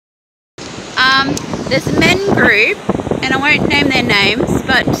There's a men group, and I won't name their names,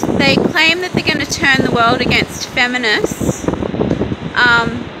 but they claim that they're going to turn the world against feminists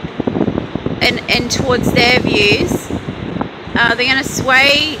and towards their views. They're going to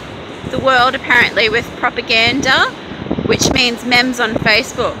sway the world apparently with propaganda, which means memes on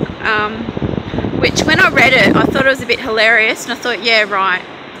Facebook, which when I read it I thought it was a bit hilarious, and I thought, yeah, right.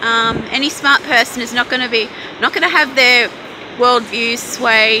 Any smart person is not going to have their worldview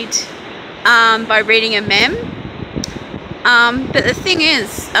swayed by reading a meme. But the thing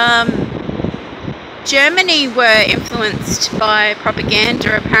is, Germany were influenced by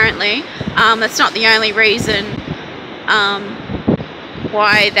propaganda apparently. That's not the only reason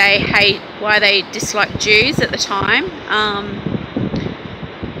why they disliked Jews at the time.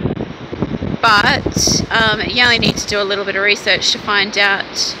 But you only need to do a little bit of research to find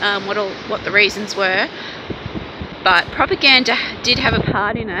out what the reasons were. But propaganda did have a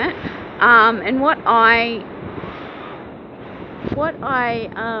part in it. And what I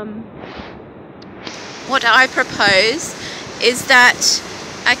propose is that,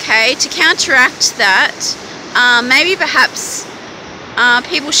 okay, to counteract that, maybe perhaps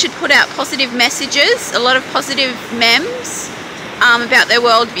people should put out positive messages, a lot of positive memes about their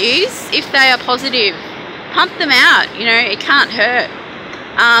worldviews. If they are positive, pump them out, you know, it can't hurt.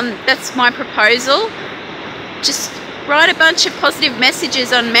 That's my proposal. Just write a bunch of positive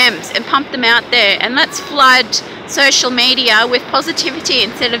messages on memes and pump them out there, and let's flood social media with positivity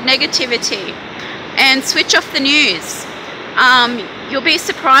instead of negativity, and switch off the news. You'll be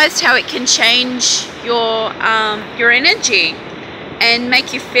surprised how it can change your energy and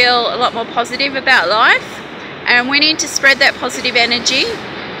make you feel a lot more positive about life. And we need to spread that positive energy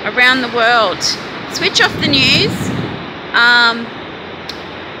around the world. Switch off the news.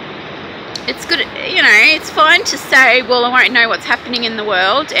 It's good, you know, it's fine to say, well, I won't know what's happening in the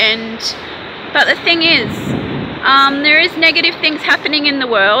world, but the thing is, there is negative things happening in the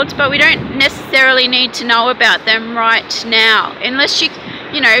world, but we don't necessarily need to know about them right now, unless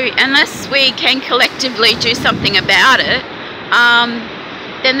unless we can collectively do something about it.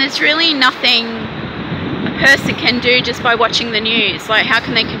 Then there's really nothing a person can do just by watching the news. Like, how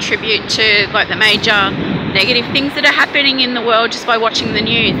can they contribute to like the major negative things that are happening in the world just by watching the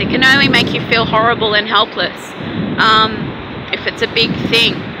news? It can only make you feel horrible and helpless if it's a big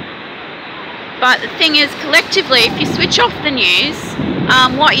thing. But the thing is, collectively, if you switch off the news,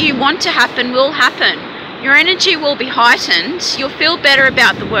 what you want to happen will happen. Your energy will be heightened, you'll feel better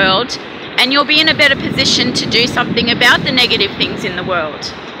about the world, and you'll be in a better position to do something about the negative things in the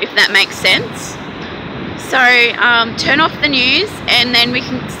world, if that makes sense. So turn off the news, and then we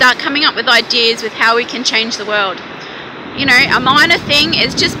can start coming up with ideas with how we can change the world. You know, a minor thing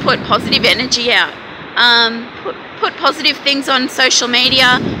is just put positive energy out. Put positive things on social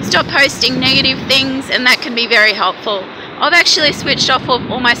media, stop posting negative things, and that can be very helpful. I've actually switched off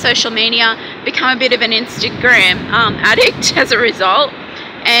all my social media, become a bit of an Instagram addict as a result,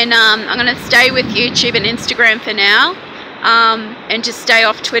 and I'm going to stay with YouTube and Instagram for now, and just stay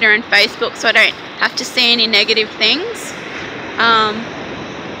off Twitter and Facebook so I don't have to see any negative things.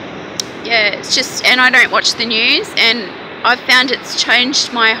 Yeah, it's just, and I don't watch the news, and I've found it's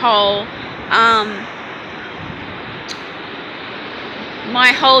changed my whole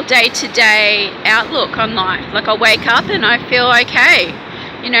day-to-day outlook on life. Like, I wake up and I feel okay,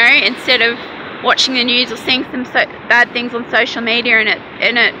 you know, instead of watching the news or seeing some bad things on social media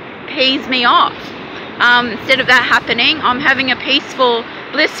and it pees me off. Instead of that happening, I'm having a peaceful,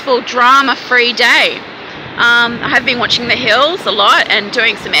 blissful, drama-free day. I have been watching The Hills a lot and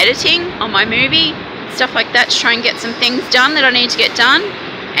doing some editing on my movie, stuff like that, to try and get some things done that I need to get done,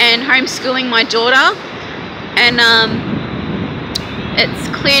 and homeschooling my daughter, and it's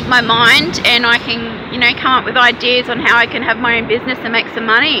cleared my mind, and I can, you know, come up with ideas on how I can have my own business and make some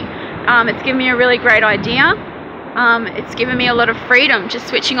money. It's given me a really great idea. It's given me a lot of freedom, just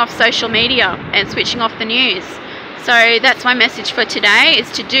switching off social media and switching off the news. So that's my message for today, is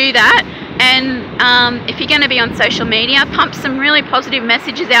to do that. And if you're going to be on social media, pump some really positive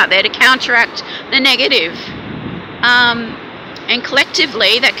messages out there to counteract the negative. And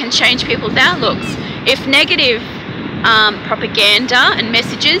collectively, that can change people's outlooks. If negative propaganda and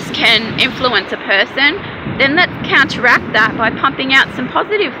messages can influence a person, then let's counteract that by pumping out some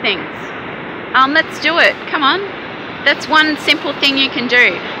positive things. Let's do it. Come on. That's one simple thing you can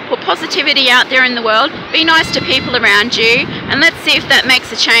do. Put positivity out there in the world. Be nice to people around you, and let's see if that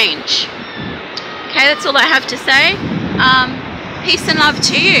makes a change. Okay, that's all I have to say. Peace and love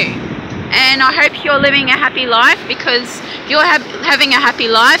to you. And I hope you're living a happy life, because if you're having a happy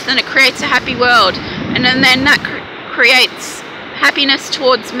life, then it creates a happy world. And then that creates happiness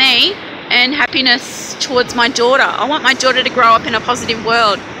towards me, and happiness towards my daughter. I want my daughter to grow up in a positive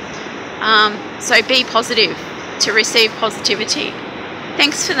world. So be positive to receive positivity.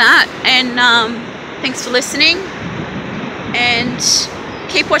 Thanks for that, and thanks for listening, and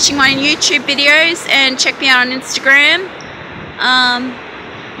keep watching my YouTube videos and check me out on Instagram.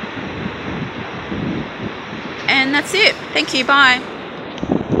 And that's it. Thank you. Bye.